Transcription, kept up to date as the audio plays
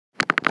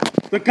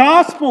The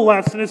gospel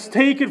lesson is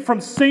taken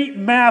from St.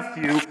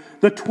 Matthew,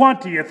 the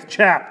 20th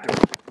chapter.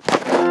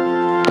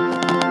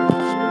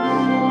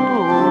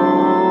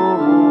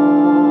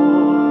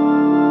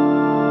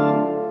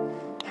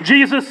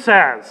 Jesus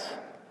says,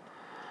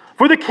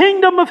 "For the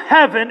kingdom of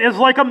heaven is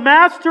like a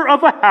master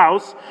of a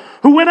house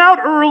who went out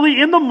early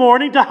in the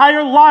morning to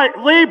hire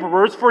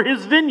laborers for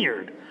his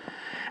vineyard.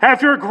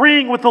 After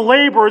agreeing with the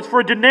laborers for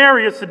a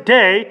denarius a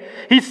day,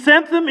 he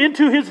sent them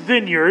into his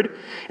vineyard,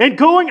 and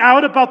going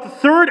out about the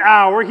third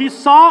hour, he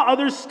saw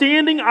others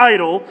standing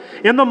idle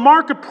in the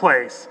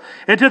marketplace.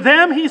 And to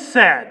them he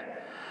said,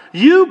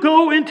 'You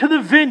go into the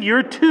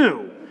vineyard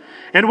too,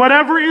 and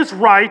whatever is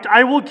right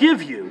I will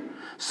give you.'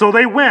 So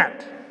they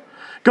went.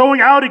 Going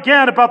out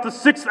again about the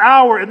 6th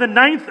hour and the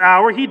 9th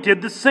hour, he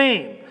did the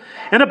same.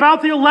 And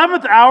about the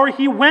 11th hour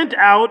he went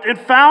out and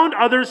found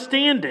others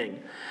standing.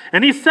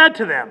 And he said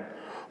to them,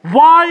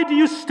 'Why do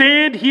you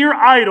stand here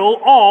idle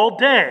all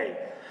day?'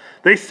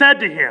 They said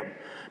to him,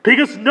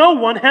 'Because no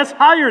one has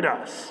hired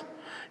us.'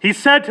 He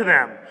said to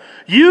them,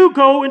 'You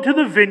go into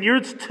the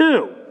vineyards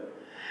too.'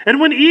 And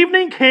when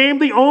evening came,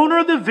 the owner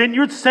of the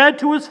vineyard said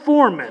to his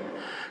foreman,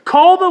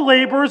 'Call the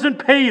laborers and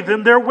pay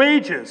them their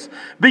wages,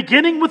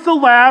 beginning with the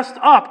last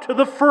up to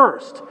the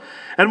first.'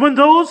 And when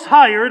those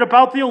hired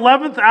about the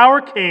 11th hour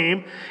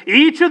came,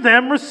 each of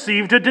them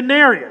received a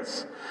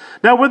denarius.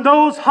 Now when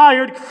those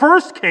hired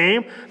first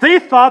came, they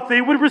thought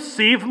they would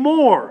receive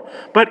more,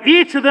 but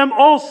each of them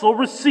also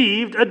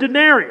received a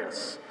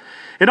denarius.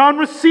 And on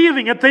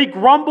receiving it, they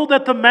grumbled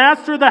at the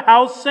master of the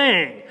house,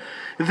 saying,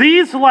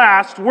 'These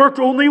last worked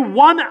only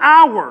 1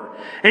 hour,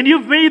 and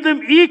you've made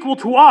them equal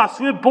to us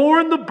who have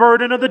borne the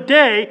burden of the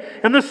day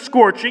and the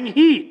scorching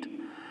heat.'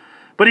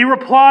 But he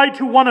replied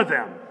to one of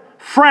them,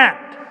 'Friend,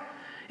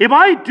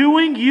 I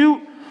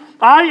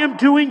am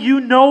doing you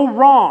no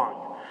wrong.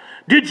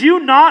 Did you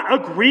not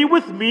agree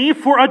with me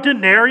for a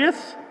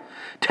denarius?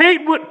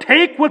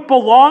 Take what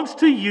belongs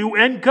to you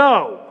and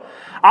go.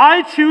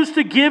 I choose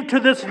to give to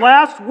this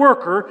last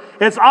worker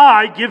as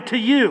I give to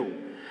you.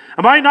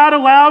 Am I not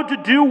allowed to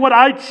do what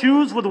I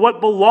choose with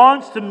what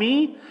belongs to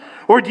me?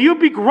 Or do you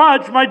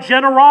begrudge my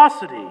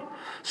generosity?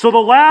 So the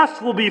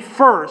last will be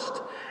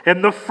first,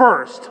 and the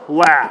first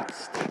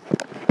last."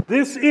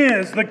 This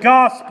is the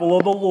gospel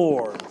of the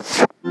Lord.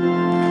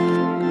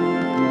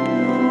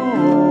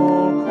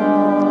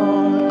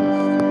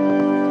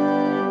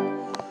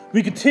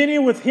 We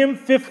continue with hymn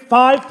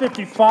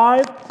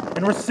 555,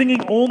 and we're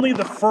singing only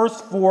the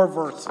first 4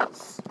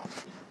 verses.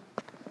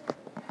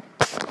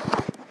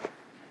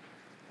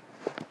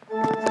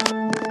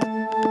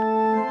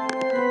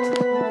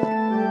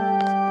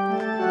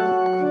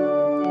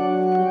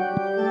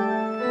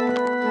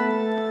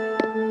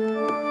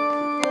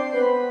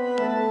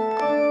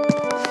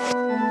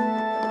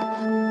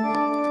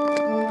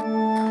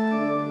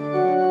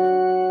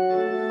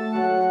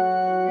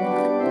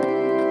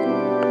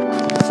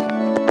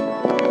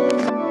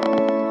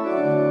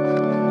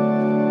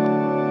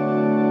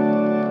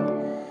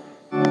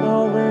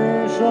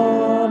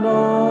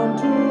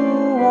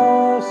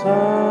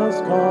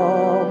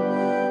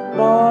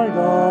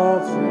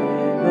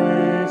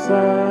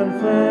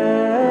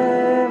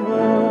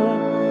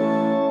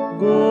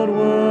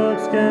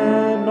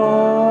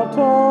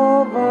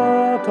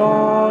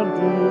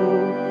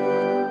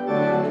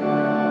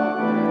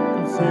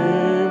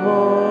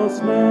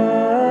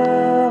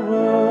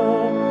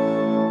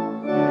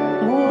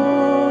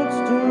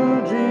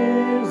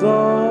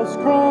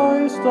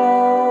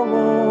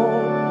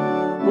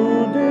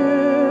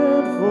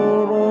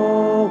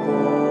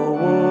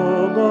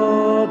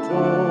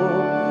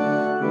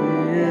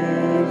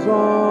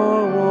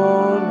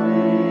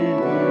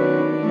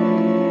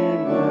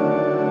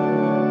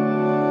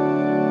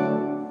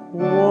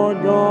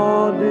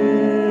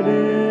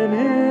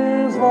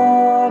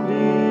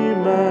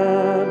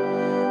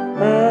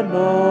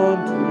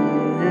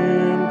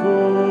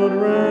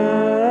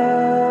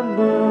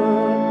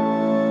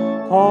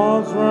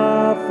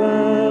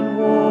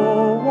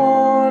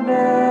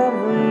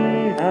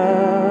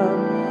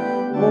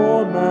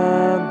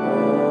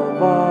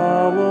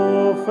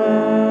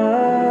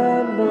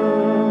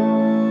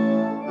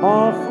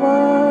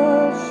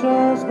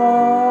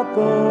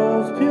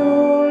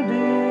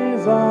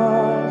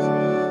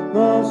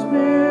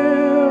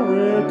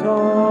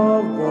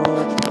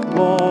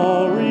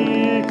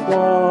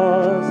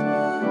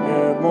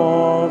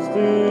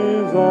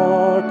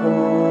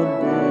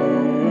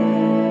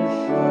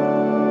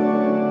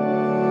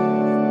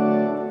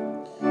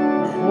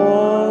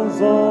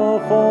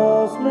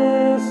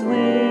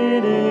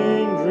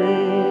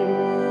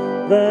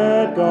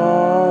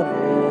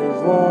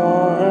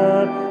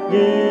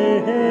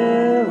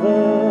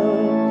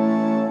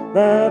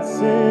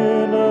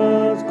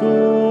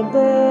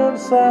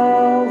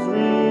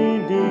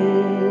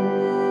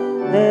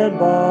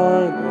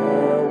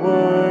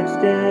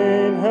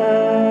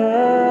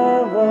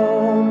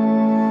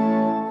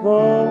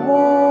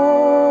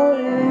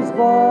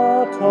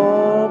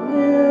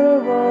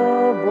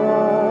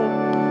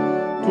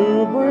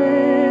 To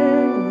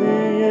bring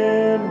the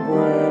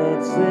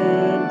inbred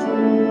sin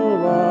to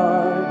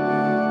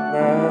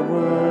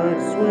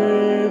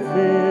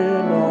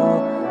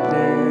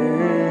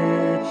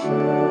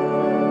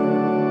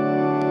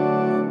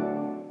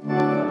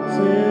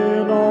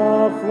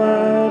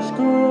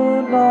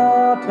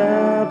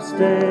not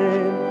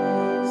abstain.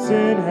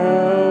 Sin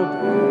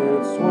held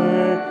its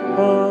way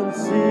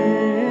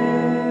unceasing.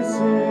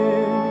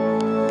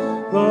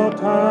 The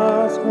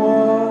task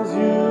was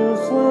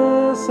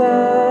useless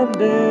and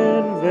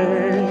in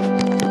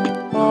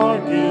vain. Our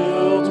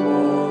guilt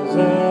was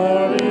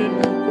ever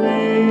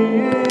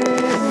increasing.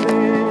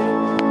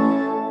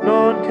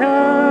 None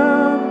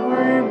can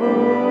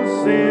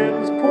remove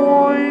sin's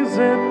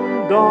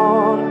poisoned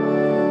dawn,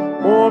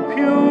 or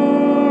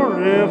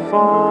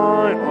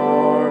purify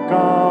our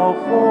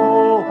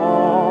guileful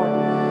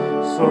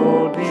heart.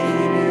 So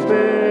deep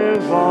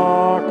is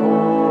our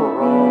corruption.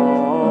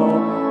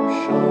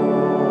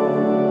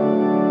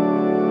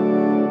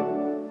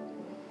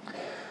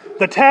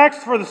 The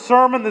text for the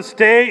sermon this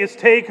day is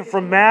taken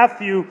from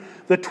Matthew,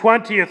 the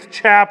 20th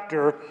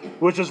chapter,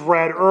 which was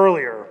read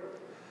earlier.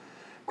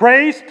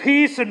 Grace,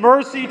 peace, and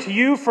mercy to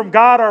you from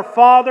God our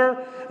Father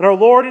and our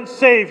Lord and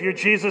Savior,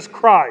 Jesus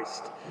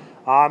Christ.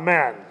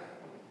 Amen.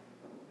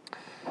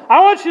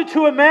 I want you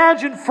to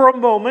imagine for a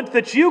moment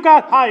that you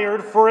got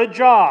hired for a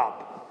job.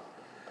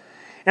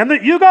 And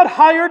that you got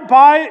hired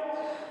by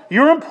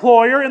your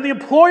employer, and the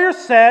employer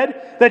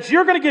said that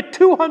you're going to get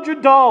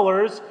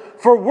 $200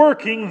 for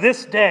working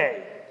this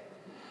day.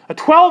 A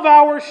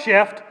 12-hour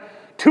shift,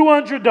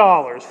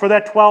 $200 for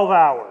that 12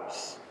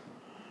 hours.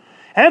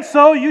 And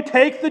so you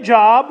take the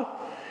job,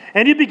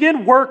 and you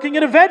begin working,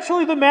 and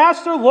eventually the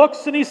master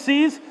looks and he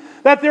sees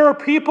that there are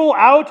people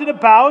out and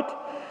about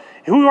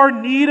who are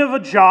in need of a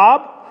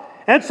job.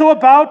 And so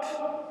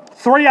about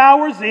 3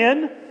 hours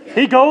in,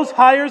 he goes,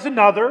 hires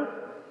another,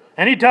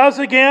 and he does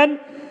again.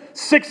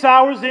 6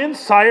 hours in,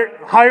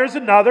 hires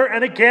another,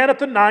 and again at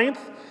the 9th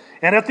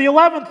and at the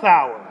 11th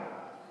hour.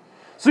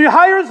 So he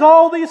hires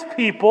all these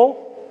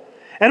people,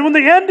 and when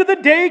the end of the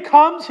day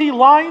comes, he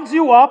lines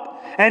you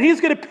up, and he's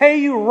going to pay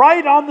you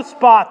right on the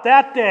spot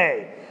that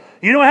day.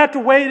 You don't have to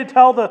wait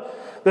until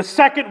the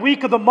second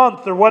week of the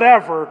month or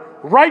whatever.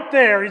 Right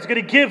there, he's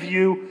going to give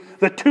you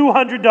the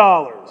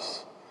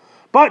 $200.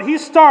 But he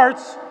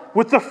starts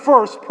with the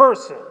first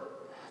person.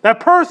 That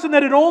person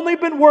that had only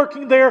been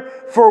working there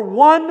for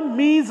 1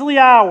 measly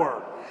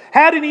hour,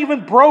 hadn't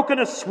even broken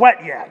a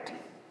sweat yet.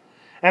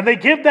 And they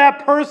give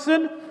that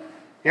person,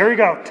 here you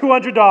go,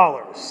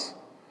 $200.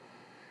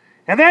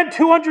 And then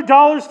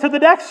 $200 to the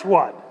next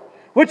one.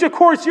 Which, of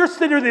course, you're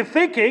sitting there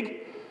thinking,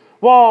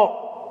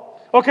 well,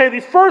 okay,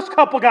 these first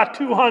couple got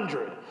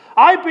 $200.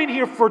 I've been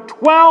here for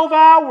 12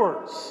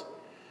 hours.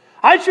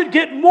 I should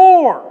get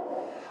more.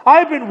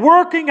 I've been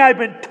working, I've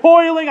been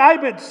toiling, I've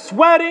been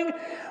sweating.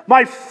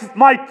 My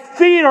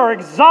feet are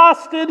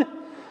exhausted.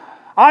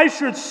 I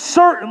should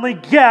certainly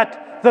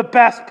get the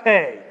best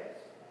pay.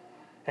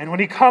 And when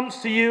he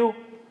comes to you,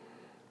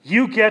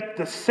 you get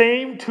the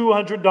same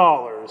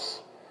 $200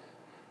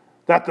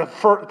 that the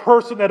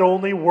person that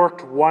only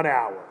worked 1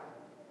 hour.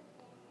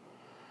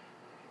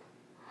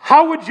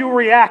 How would you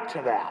react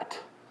to that?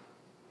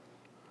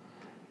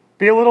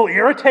 Be a little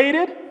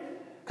irritated?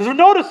 Because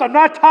notice I'm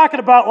not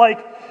talking about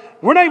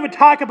we're not even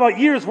talking about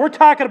years, we're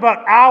talking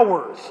about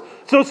hours.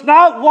 So it's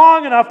not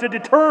long enough to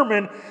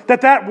determine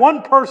that that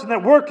one person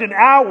that worked an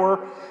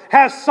hour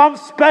has some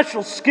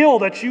special skill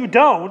that you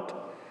don't.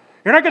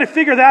 You're not going to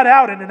figure that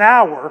out in an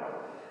hour.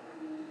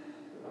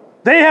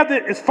 They have,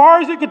 as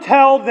far as you can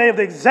tell, they have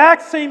the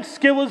exact same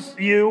skill as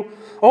you,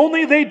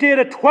 only they did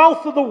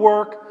 1/12 of the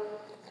work,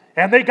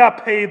 and they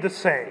got paid the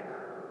same.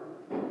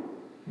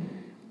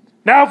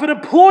 Now, if an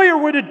employer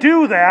were to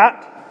do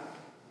that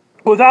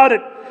without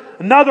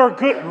another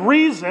good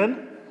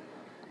reason,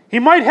 he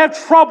might have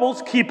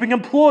troubles keeping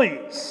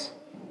employees.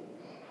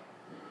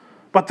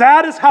 But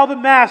that is how the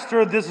master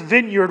of this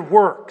vineyard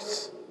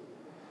works.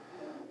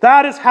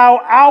 That is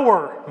how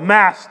our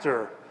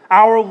master,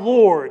 our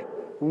Lord,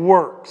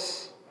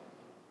 works.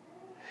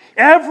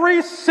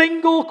 Every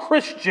single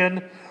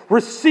Christian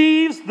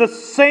receives the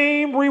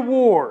same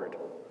reward.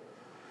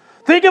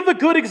 Think of a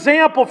good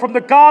example from the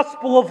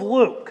Gospel of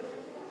Luke.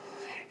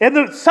 In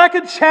the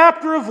 2nd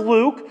chapter of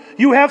Luke,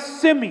 you have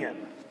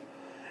Simeon.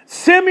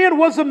 Simeon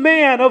was a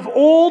man of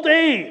old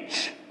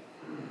age.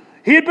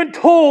 He had been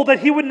told that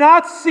he would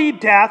not see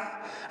death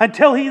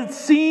until he had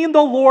seen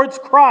the Lord's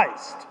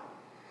Christ.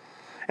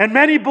 And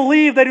many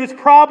believe that he was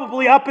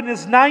probably up in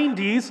his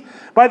 90s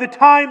by the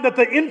time that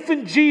the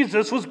infant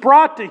Jesus was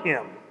brought to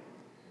him.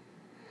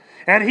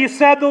 And he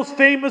said those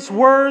famous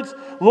words,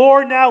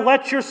 "Lord, now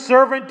let your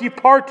servant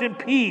depart in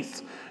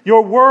peace.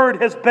 Your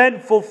word has been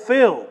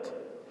fulfilled."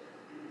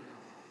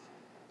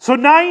 So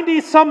 90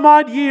 some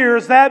odd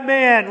years, that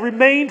man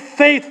remained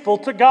faithful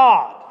to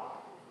God.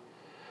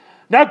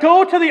 Now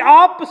go to the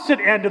opposite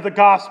end of the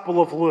Gospel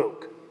of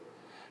Luke,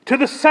 to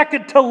the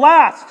second to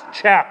last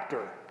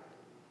chapter.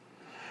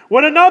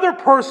 When another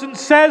person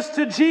says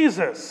to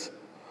Jesus,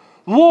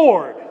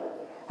 "Lord,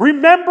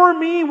 remember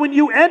me when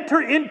you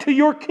enter into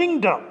your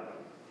kingdom."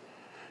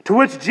 To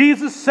which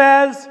Jesus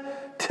says,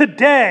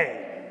 "Today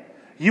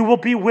you will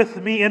be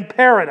with me in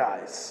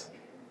paradise."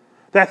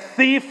 That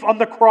thief on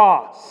the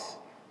cross,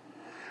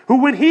 who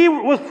when he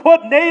was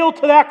nailed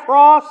to that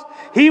cross,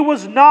 he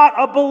was not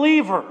a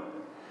believer.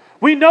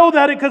 We know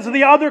that because of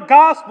the other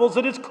Gospels.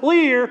 It is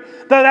clear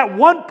that at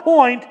one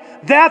point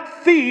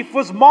that thief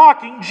was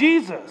mocking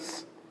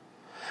Jesus.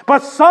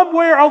 But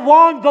somewhere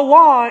along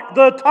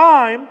the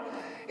time,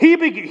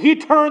 he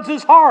turns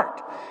his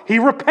heart. He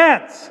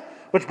repents.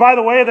 Which, by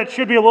the way, that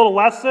should be a little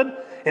lesson.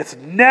 It's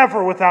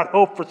never without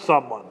hope for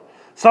someone.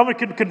 Someone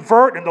can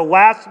convert in the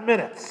last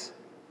minutes.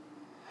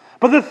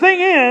 But the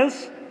thing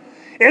is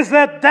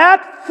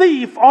that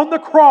thief on the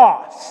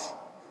cross,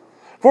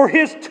 for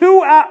his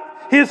few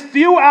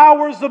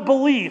hours of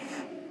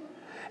belief,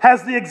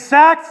 has the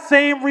exact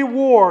same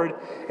reward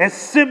as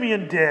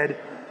Simeon did,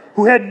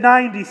 who had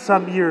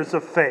 90-some years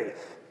of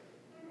faith.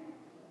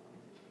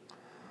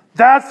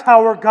 That's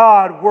how our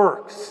God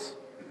works.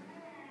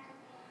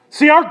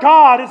 See, our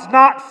God is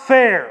not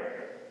fair.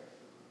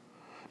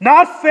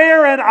 Not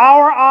fair in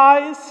our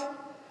eyes,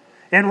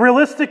 and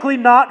realistically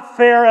not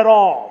fair at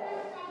all.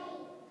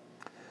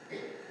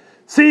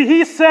 See,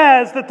 he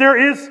says that there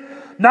is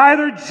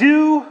neither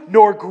Jew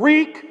nor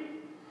Greek,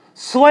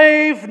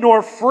 slave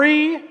nor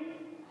free,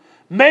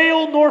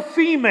 male nor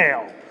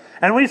female.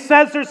 And when he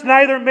says there's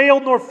neither male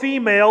nor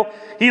female,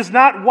 he's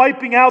not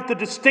wiping out the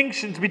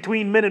distinctions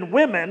between men and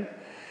women,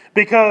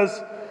 because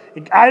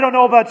I don't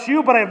know about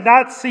you, but I have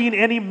not seen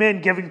any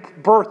men giving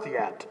birth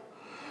yet.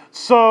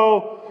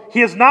 So he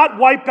has not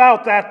wiped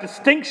out that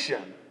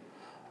distinction.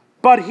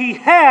 But he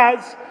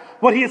has,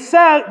 what he has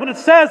said, when it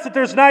says that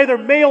there's neither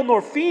male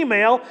nor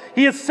female,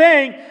 he is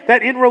saying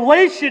that in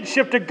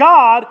relationship to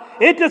God,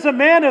 it doesn't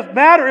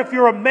matter if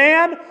you're a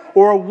man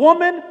or a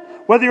woman,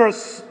 whether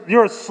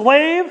you're a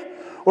slave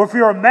or if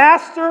you're a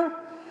master,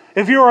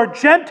 if you're a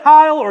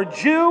Gentile or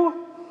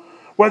Jew,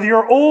 whether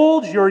you're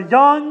old, you're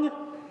young,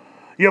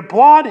 you have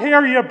blonde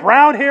hair, you have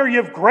brown hair,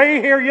 you have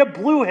gray hair, you have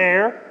blue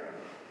hair,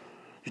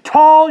 you're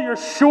tall, you're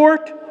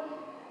short,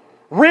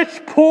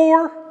 rich,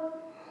 poor,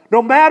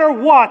 no matter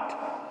what,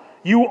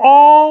 you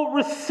all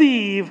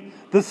receive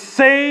the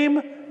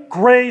same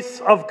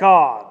grace of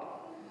God,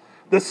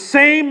 the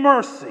same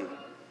mercy.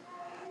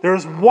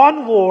 There's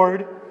one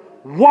Lord,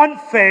 one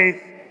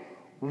faith,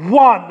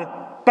 one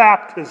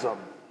baptism.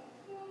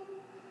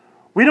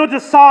 We don't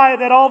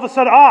decide that all of a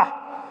sudden,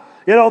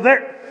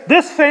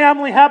 this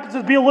family happens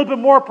to be a little bit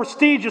more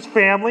prestigious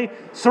family,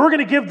 so we're going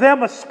to give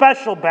them a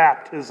special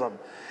baptism.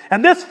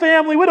 And this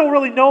family, we don't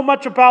really know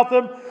much about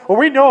them, or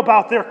we know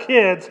about their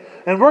kids,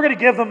 and we're going to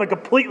give them a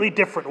completely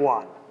different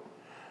one.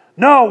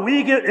 No,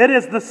 it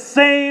is the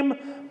same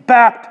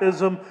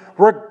baptism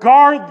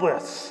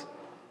regardless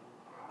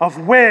of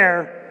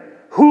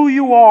who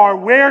you are,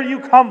 where you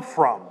come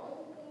from.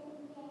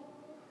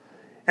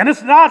 And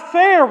it's not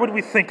fair when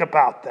we think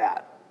about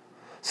that.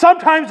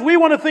 Sometimes we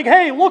want to think,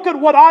 hey, look at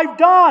what I've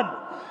done.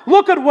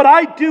 Look at what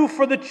I do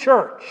for the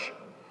church.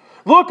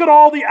 Look at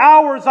all the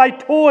hours I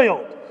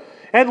toiled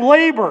and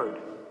labored.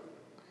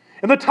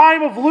 In the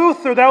time of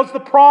Luther, that was the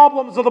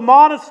problems of the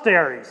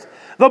monasteries.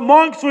 The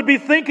monks would be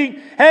thinking,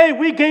 hey,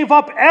 we gave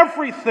up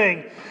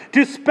everything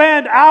to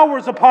spend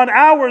hours upon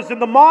hours in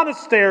the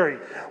monastery.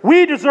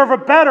 We deserve a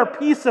better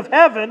piece of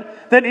heaven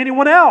than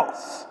anyone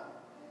else.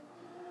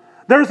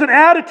 There's an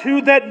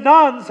attitude that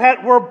nuns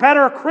were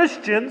better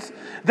Christians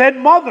than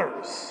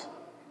mothers.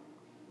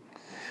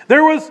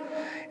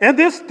 In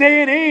this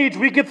day and age,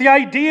 we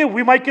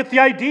might get the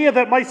idea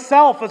that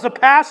myself as a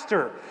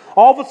pastor,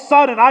 all of a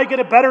sudden I get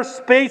a better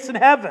space in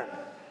heaven.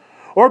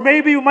 Or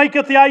maybe we might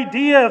get the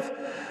idea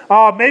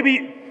of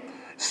maybe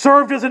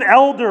served as an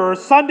elder or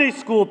Sunday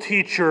school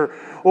teacher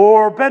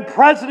or been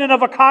president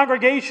of a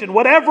congregation,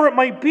 whatever it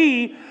might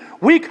be,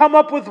 we come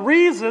up with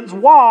reasons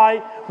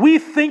why we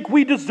think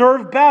we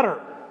deserve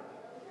better.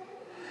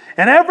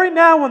 And every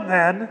now and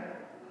then,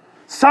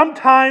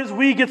 sometimes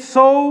we get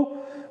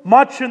so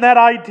much in that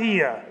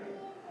idea,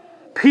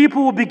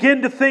 people will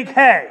begin to think,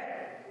 hey,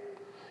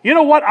 you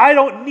know what? I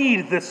don't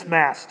need this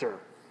master.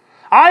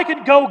 I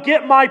can go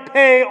get my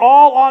pay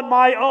all on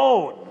my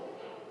own.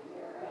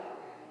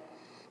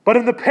 But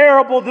in the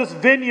parable of this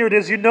vineyard,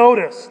 as you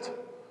noticed,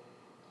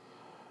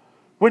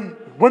 when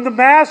the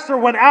master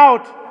went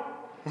out,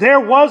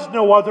 there was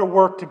no other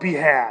work to be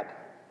had.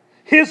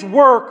 His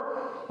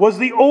work was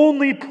the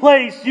only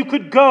place you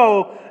could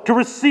go to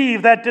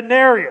receive that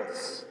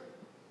denarius.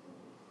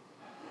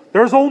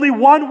 There's only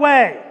one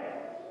way.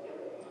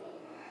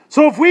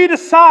 So if we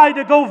decide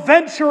to go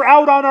venture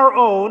out on our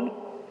own,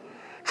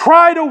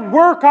 try to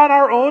work on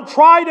our own,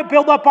 try to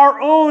build up our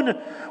own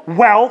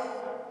wealth,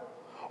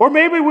 or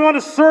maybe we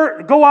want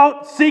to go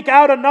out, seek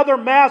out another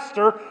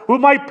master who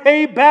might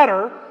pay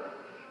better,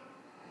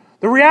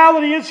 the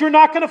reality is you're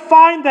not going to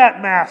find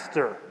that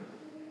master.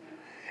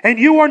 And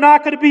you are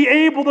not going to be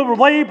able to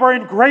labor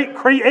and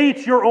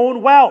create your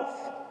own wealth.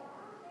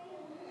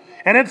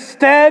 And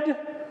instead,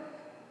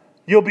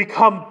 you'll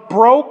become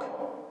broke,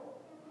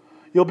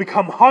 you'll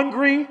become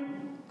hungry,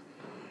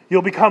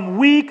 you'll become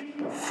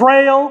weak,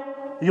 frail,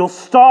 you'll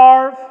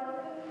starve,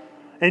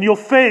 and you'll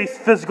face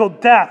physical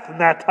death in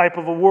that type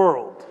of a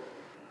world.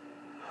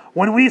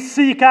 When we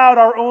seek out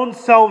our own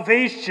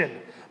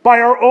salvation by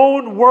our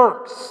own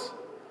works,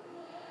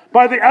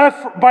 by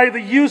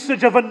the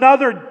usage of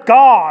another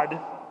God,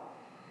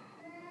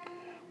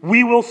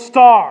 We will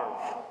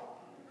starve.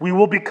 We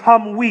will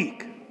become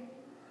weak.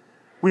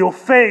 We will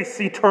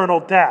face eternal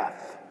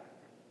death.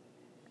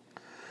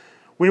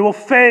 We will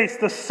face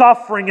the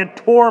suffering and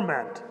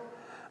torment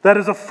that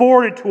is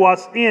afforded to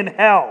us in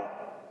hell.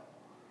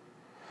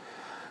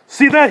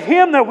 See, that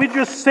hymn that we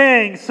just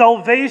sang,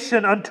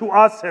 Salvation Unto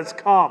Us Has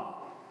Come,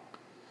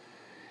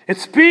 it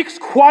speaks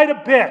quite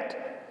a bit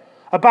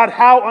about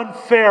how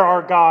unfair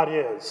our God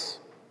is.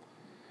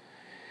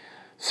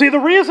 See, the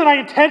reason I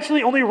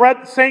intentionally only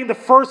sang the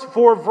first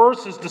 4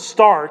 verses to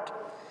start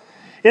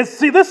is,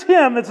 see, this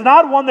hymn is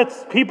not one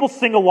that people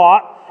sing a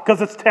lot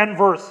because it's 10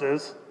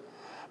 verses,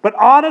 but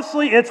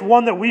honestly, it's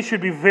one that we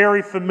should be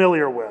very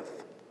familiar with.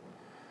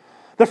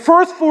 The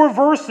first 4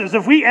 verses,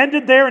 if we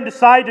ended there and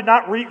decided to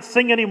not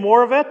sing any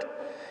more of it,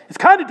 it's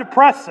kind of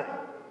depressing.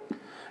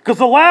 Because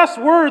the last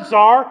words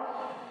are,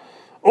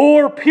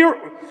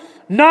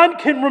 none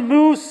can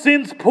remove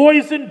sin's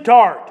poisoned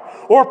dart,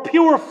 or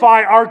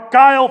purify our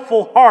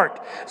guileful heart.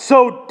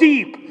 So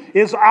deep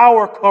is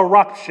our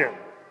corruption.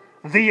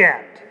 The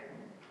end.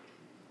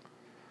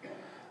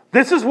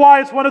 This is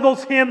why it's one of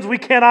those hymns we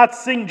cannot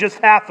sing just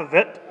half of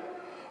it.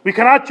 We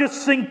cannot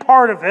just sing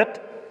part of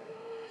it.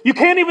 You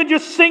can't even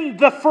just sing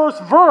the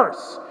first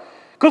verse.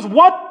 Because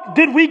what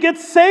did we get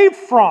saved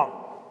from?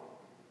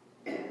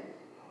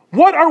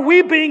 What are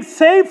we being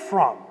saved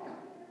from?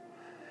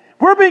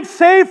 We're being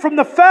saved from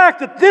the fact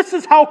that this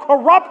is how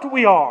corrupt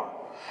we are,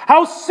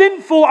 how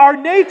sinful our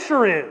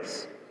nature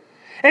is.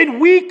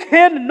 And we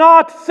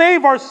cannot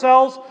save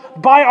ourselves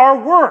by our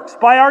works,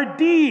 by our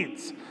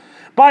deeds,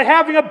 by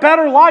having a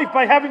better life,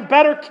 by having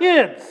better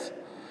kids.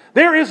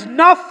 There is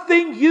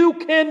nothing you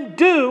can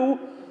do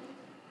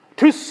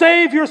to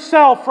save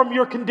yourself from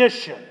your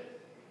condition.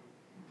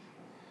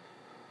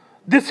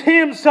 This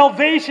hymn,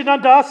 Salvation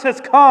Unto Us Has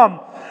Come,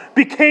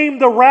 became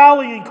the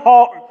rallying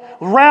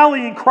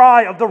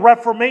cry of the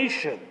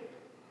Reformation.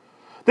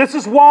 This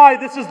is why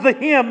this is the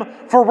hymn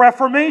for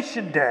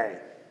Reformation Day.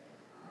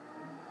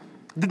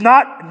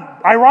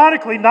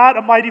 Ironically, not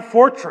a Mighty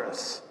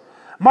Fortress.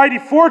 Mighty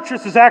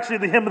Fortress is actually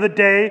the hymn of the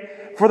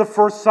day for the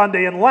first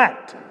Sunday in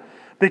Lent,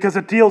 because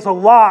it deals a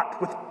lot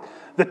with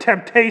the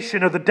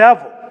temptation of the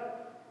devil.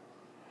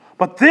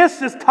 But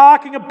this is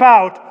talking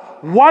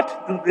about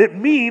what it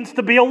means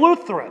to be a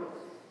Lutheran.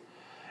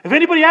 If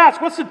anybody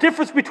asks, what's the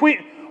difference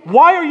between,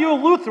 why are you a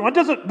Lutheran?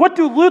 What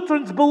do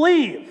Lutherans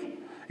believe?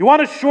 You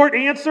want a short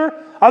answer,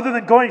 other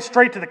than going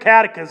straight to the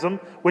catechism,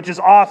 which is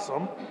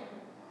awesome.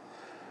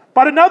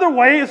 But another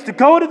way is to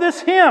go to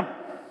this hymn.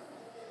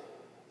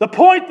 The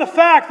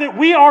fact that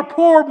we are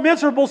poor,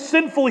 miserable,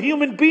 sinful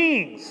human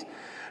beings,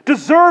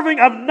 deserving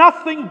of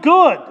nothing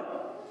good.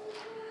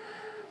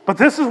 But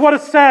this is what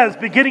it says,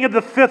 beginning of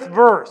the 5th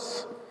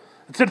verse.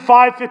 It's in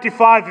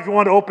 555 if you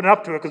want to open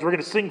up to it, because we're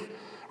going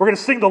to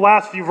sing the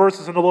last few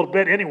verses in a little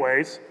bit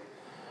anyways.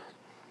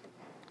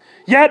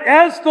 Yet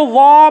as the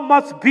law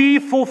must be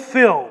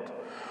fulfilled,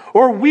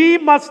 or we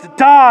must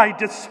die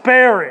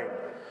despairing,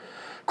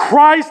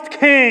 Christ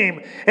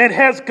came and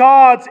has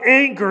God's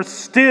anger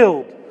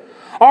stilled,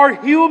 our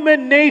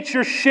human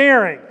nature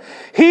sharing.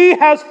 He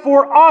has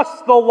for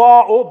us the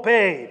law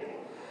obeyed.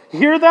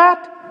 Hear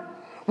that?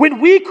 When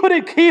we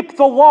couldn't keep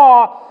the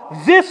law,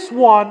 this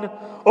one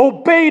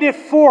obeyed it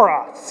for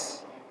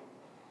us.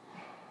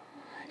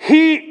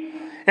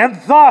 And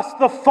thus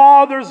the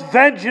Father's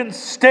vengeance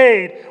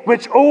stayed,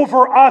 which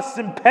over us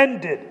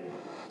impended.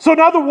 So in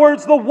other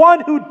words, the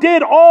one who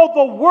did all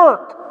the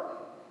work,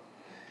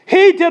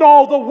 he did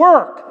all the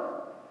work,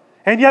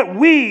 and yet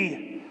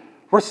we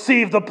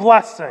receive the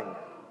blessing.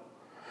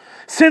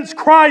 Since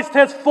Christ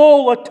has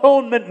full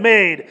atonement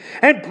made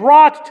and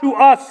brought to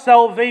us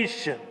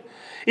salvation,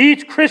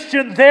 each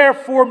Christian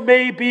therefore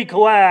may be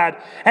glad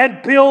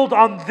and build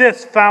on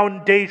this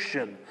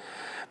foundation.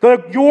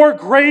 Your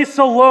grace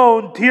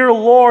alone, dear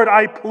Lord,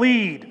 I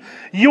plead.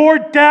 Your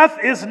death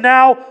is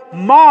now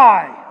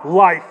my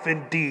life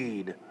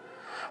indeed,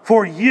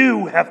 for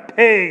you have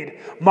paid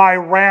my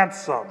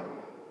ransom.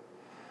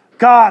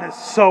 God is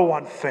so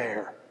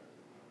unfair.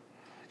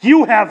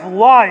 You have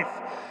life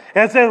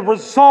as a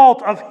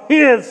result of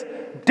his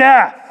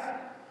death.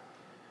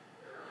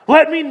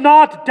 Let me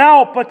not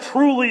doubt, but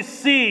truly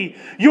see,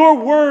 your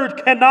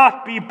word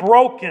cannot be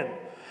broken.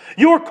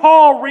 Your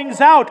call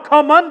rings out,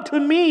 come unto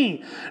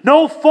me.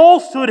 No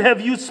falsehood have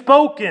you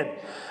spoken.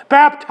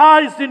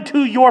 Baptized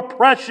into your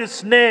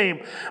precious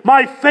name,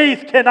 my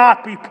faith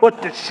cannot be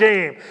put to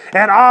shame,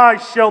 and I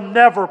shall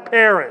never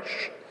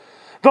perish.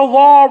 The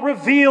law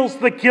reveals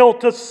the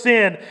guilt of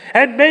sin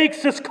and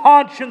makes his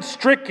conscience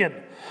stricken.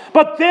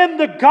 But then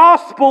the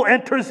gospel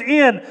enters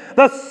in,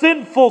 the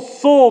sinful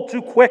soul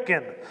to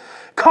quicken.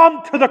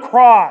 Come to the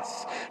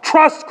cross,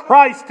 trust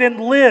Christ and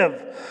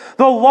live.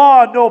 The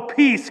law no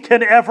peace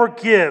can ever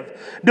give,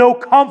 no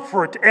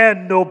comfort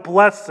and no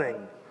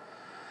blessing.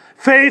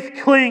 Faith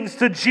clings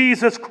to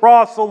Jesus'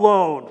 cross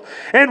alone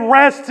and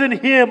rests in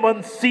him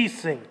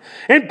unceasing.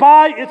 And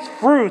by its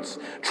fruits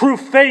true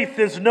faith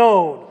is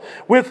known,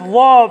 with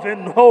love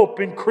and hope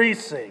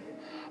increasing.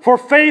 For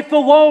faith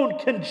alone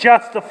can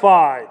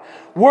justify.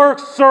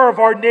 Works serve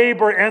our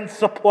neighbor and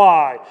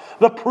supply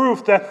the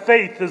proof that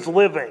faith is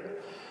living.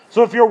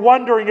 So if you're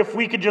wondering if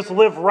we could just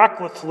live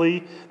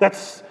recklessly,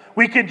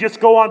 we could just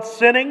go on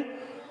sinning,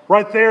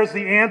 right there's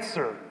the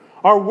answer.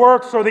 Our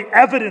works are the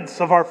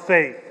evidence of our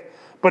faith,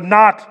 but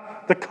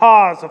not the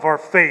cause of our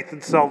faith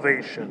and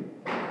salvation.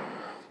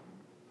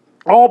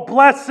 All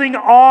blessing,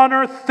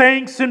 honor,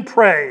 thanks, and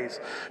praise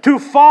to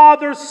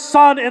Father,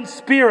 Son, and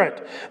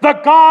Spirit, the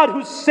God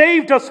who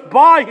saved us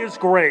by his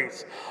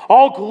grace.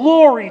 All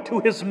glory to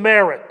his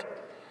merit.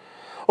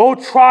 O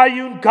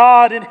triune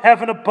God in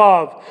heaven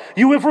above,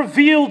 you have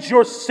revealed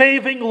your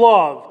saving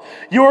love.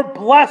 Your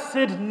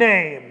blessed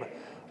name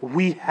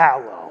we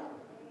hallow.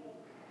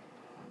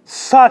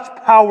 Such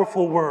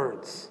powerful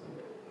words.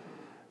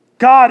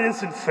 God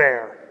isn't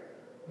fair.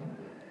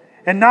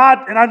 And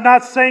I'm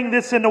not saying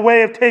this in a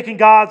way of taking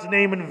God's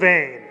name in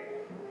vain.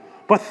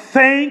 But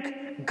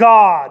thank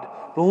God,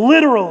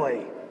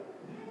 literally,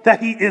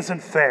 that he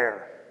isn't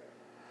fair.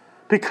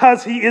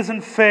 Because he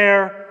isn't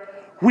fair,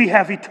 we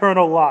have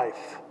eternal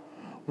life.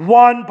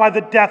 Won by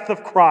the death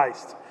of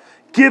Christ,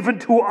 given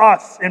to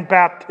us in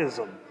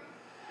baptism.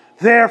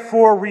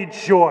 Therefore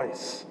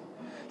rejoice.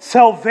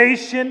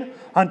 Salvation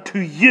unto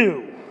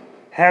you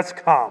has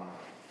come.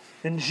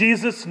 In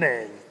Jesus'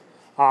 name,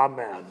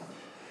 amen.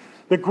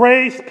 The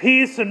grace,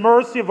 peace, and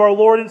mercy of our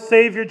Lord and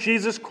Savior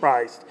Jesus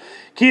Christ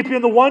keep you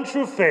in the one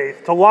true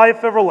faith to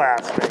life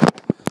everlasting.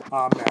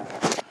 Amen.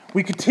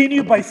 We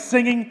continue by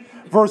singing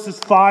verses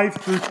 5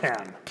 through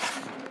 10.